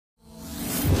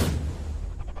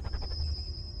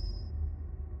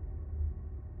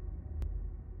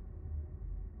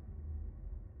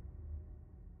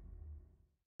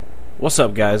What's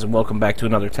up, guys, and welcome back to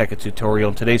another Tekkit tutorial.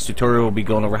 In today's tutorial we'll be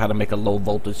going over how to make a low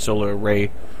voltage solar array.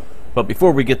 But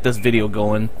before we get this video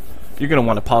going, you're going to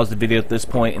want to pause the video at this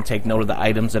point and take note of the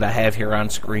items that I have here on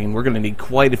screen. We're going to need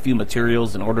quite a few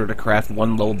materials in order to craft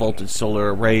one low voltage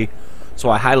solar array.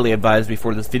 So I highly advise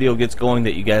before this video gets going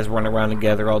that you guys run around and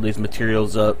gather all these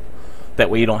materials up. That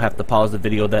way you don't have to pause the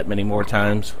video that many more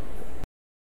times.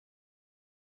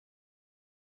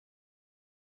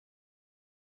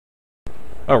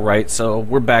 Alright, so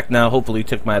we're back now. Hopefully you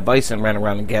took my advice and ran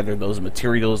around and gathered those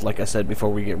materials. Like I said before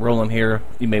we get rolling here,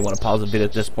 you may want to pause a bit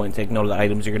at this point and take note of the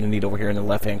items you're going to need over here in the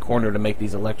left hand corner to make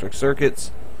these electric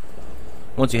circuits.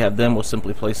 Once you have them, we'll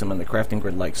simply place them in the crafting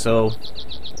grid like so.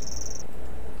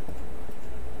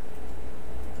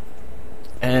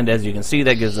 And as you can see,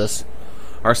 that gives us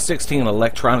our 16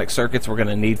 electronic circuits we're going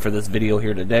to need for this video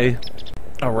here today.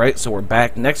 Alright, so we're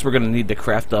back. Next we're going to need to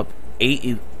craft up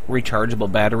 8 rechargeable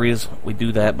batteries. We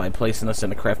do that by placing this in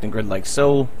the crafting grid like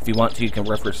so. If you want to, you can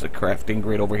reference the crafting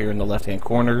grid over here in the left hand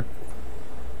corner.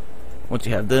 Once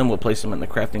you have them, we'll place them in the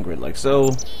crafting grid like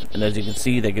so. And as you can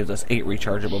see, that gives us 8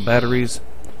 rechargeable batteries.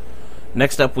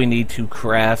 Next up, we need to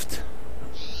craft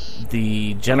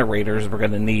the generators we're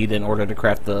going to need in order to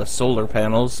craft the solar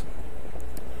panels.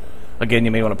 Again,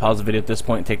 you may want to pause the video at this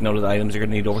point and take note of the items you're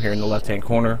going to need over here in the left hand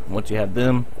corner. Once you have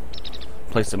them,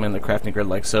 place them in the crafting grid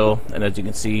like so, and as you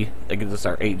can see, that gives us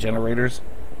our 8 generators.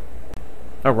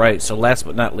 Alright, so last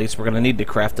but not least, we're going to need to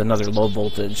craft another low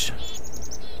voltage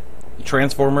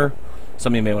transformer.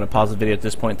 Some of you may want to pause the video at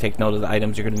this point and take note of the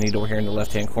items you're going to need over here in the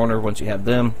left hand corner. Once you have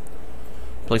them,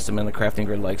 place them in the crafting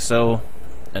grid like so,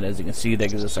 and as you can see,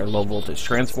 that gives us our low voltage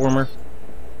transformer.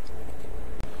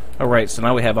 Alright, so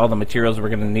now we have all the materials we're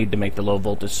going to need to make the low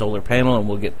voltage solar panel, and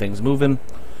we'll get things moving.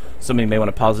 Some of you may want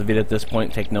to pause the video at this point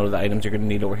and take note of the items you're going to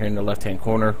need over here in the left hand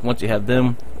corner. Once you have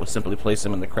them, we'll simply place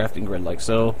them in the crafting grid like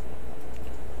so.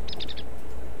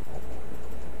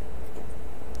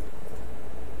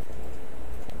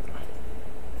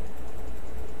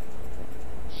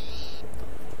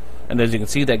 And as you can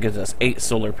see, that gives us 8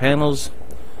 solar panels.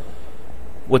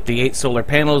 With the 8 solar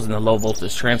panels and the low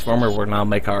voltage transformer, we'll now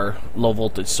make our low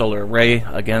voltage solar array.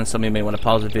 Again, some of you may want to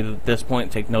pause the video at this point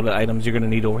and take note of the items you're going to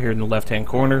need over here in the left hand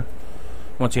corner.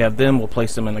 Once you have them, we'll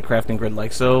place them in the crafting grid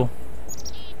like so.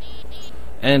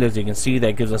 And as you can see,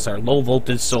 that gives us our low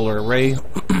voltage solar array.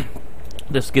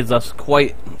 This gives off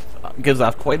quite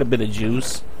a bit of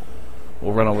juice.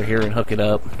 We'll run over here and hook it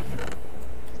up.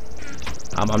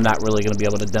 I'm not really going to be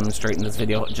able to demonstrate in this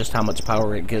video just how much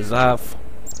power it gives off.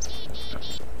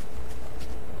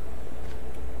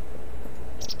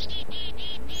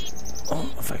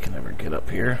 If I can ever get up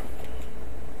here.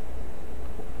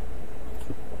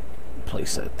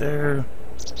 Place that there.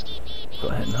 Go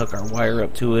ahead and hook our wire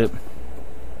up to it.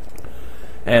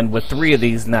 And with 3 of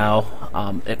these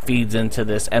now, it feeds into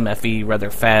this MFE rather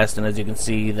fast, and as you can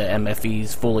see, the MFE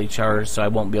is fully charged, so I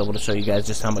won't be able to show you guys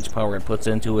just how much power it puts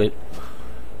into it.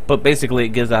 But basically it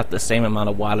gives out the same amount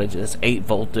of wattage as 8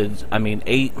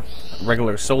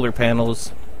 regular solar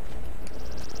panels.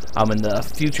 In the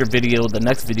future video, the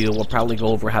next video, we'll probably go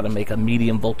over how to make a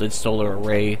medium voltage solar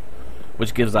array,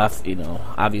 which gives off,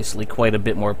 obviously quite a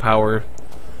bit more power.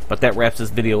 But that wraps this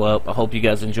video up. I hope you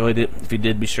guys enjoyed it. If you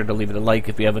did, be sure to leave it a like.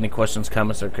 If you have any questions,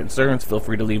 comments, or concerns, feel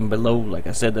free to leave them below. Like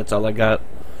I said, that's all I got.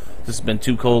 This has been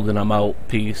Too Cold, and I'm out.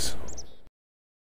 Peace.